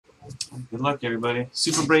Good luck, everybody.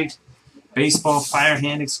 Super Break Baseball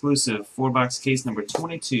Firehand exclusive. 4-box case number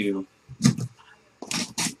 22.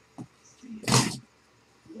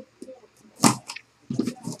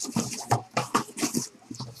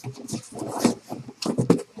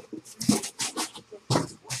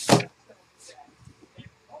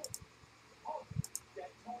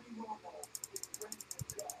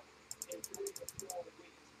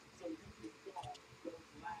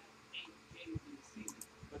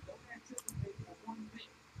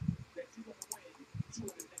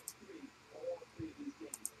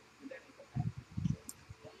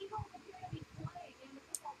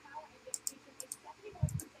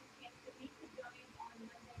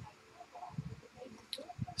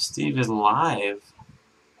 Steve is live.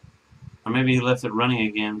 Or maybe he left it running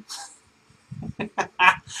again.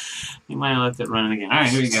 He might have left it running again. Alright,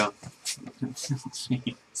 here we go.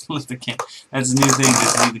 Let's lift the cam. That's a new thing,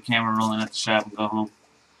 just leave the camera rolling at the shop and go home.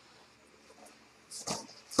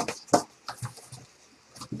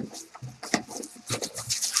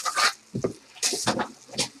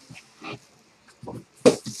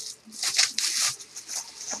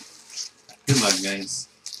 Good luck, guys.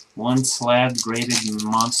 One slab graded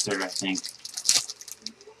monster, I think.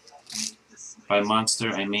 By monster,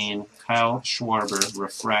 I mean Kyle Schwarber,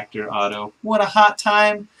 refractor auto. What a hot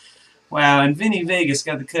time! Wow, and Vinny Vegas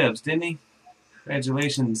got the Cubs, didn't he?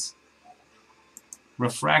 Congratulations.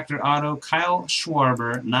 Refractor auto, Kyle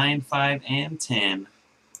Schwarber, 9, 5, and 10.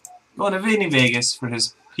 Going to Vinny Vegas for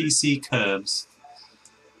his PC Cubs.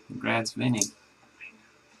 Congrats, Vinny.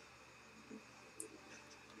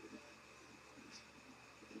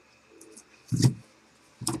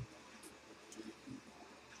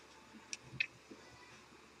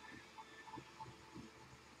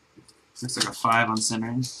 Looks like a 5 on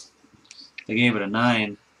centering. They gave it a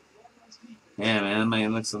 9. Yeah, man, it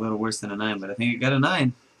looks a little worse than a 9, but I think it got a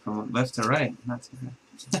 9 from left to right. Not too bad.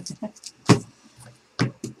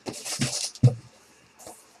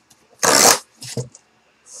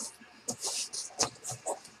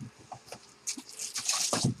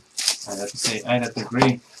 I'd have to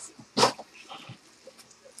agree.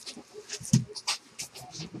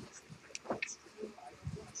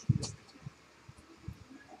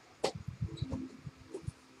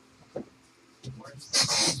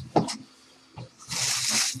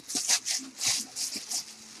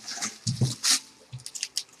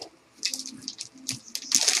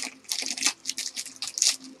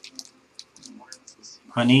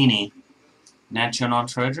 Panini, National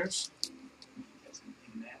Treasures,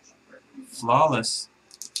 Flawless,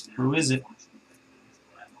 who is it?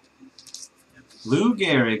 Lou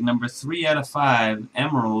Gehrig, number 3 out of 5,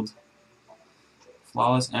 Emerald,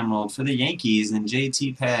 Flawless Emerald for the Yankees and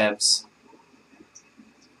JT Pabs.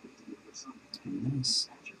 Nice.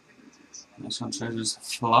 National Treasures,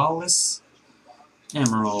 Flawless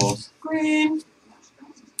Emerald, green.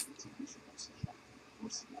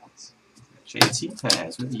 JT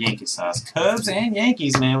Paz with the Yankee sauce. Cubs and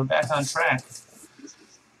Yankees, man. We're back on track.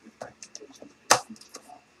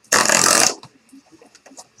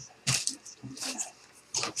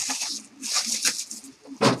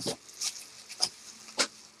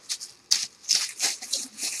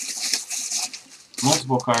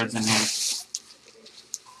 Multiple cards in here.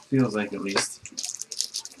 Feels like, at least.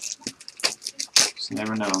 Just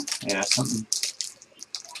never know. Yeah, something.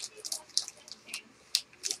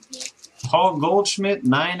 Paul Goldschmidt,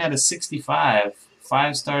 9 out of 65.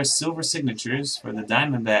 5-star silver signatures for the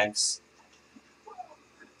Diamondbacks.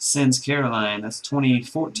 Sends Caroline. That's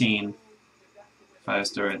 2014.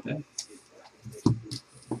 5-star right there.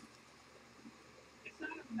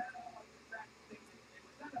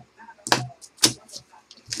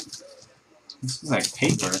 This is like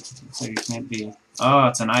paper. Looks like it can't be. Oh,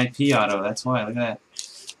 it's an IP auto. That's why. Look at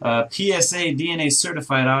that. PSA DNA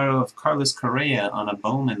certified auto of Carlos Correa on a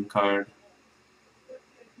Bowman card.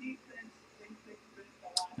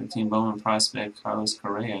 13 Bowman prospect, Carlos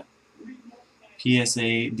Correa.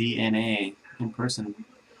 PSA DNA in person.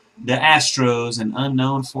 The Astros, an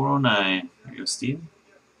unknown 409. There you go, Steve.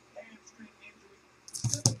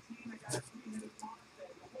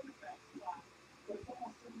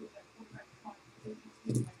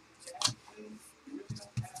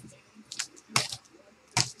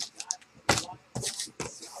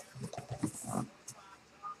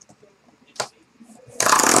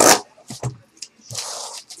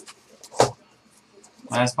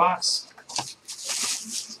 Last box.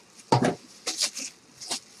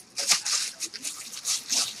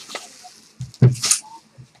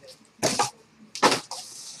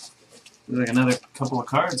 There's like another couple of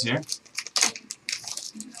cards here. Let's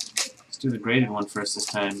do the graded one first this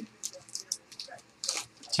time.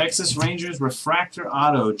 Texas Rangers refractor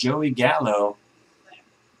auto, Joey Gallo.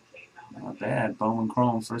 Not bad. Bowman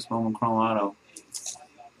Chrome, first Bowman Chrome auto.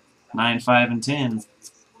 9, 5, and 10.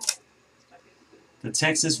 The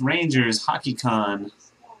Texas Rangers Hockey Con.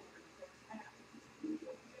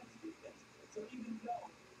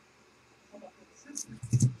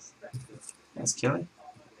 That's Kelly.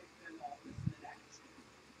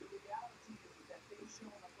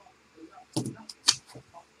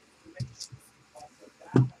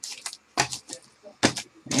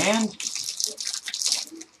 And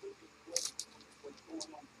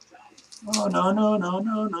oh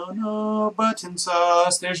no, button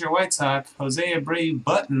sauce. There's your White Sox. Jose Abreu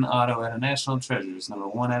button auto out of National Treasures. Number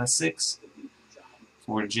 1 out of 6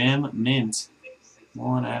 for Jim Mint.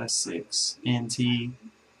 1 out of 6. NT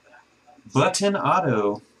button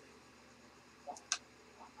auto.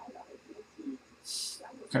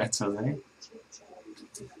 Congrats, Jose.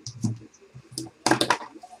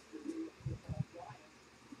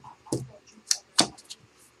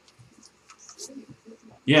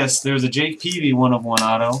 Yes, there's a Jake Peavy 1/1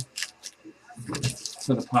 auto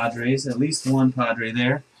for the Padres. At least one Padre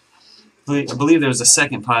there. I believe there was a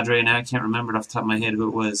second Padre. Now I can't remember it off the top of my head who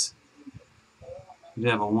it was. We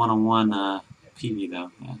have a 1/1 Peavy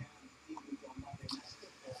though. Yeah.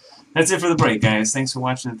 That's it for the break, guys. Thanks for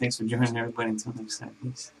watching and thanks for joining everybody. Until next time,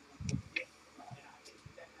 peace.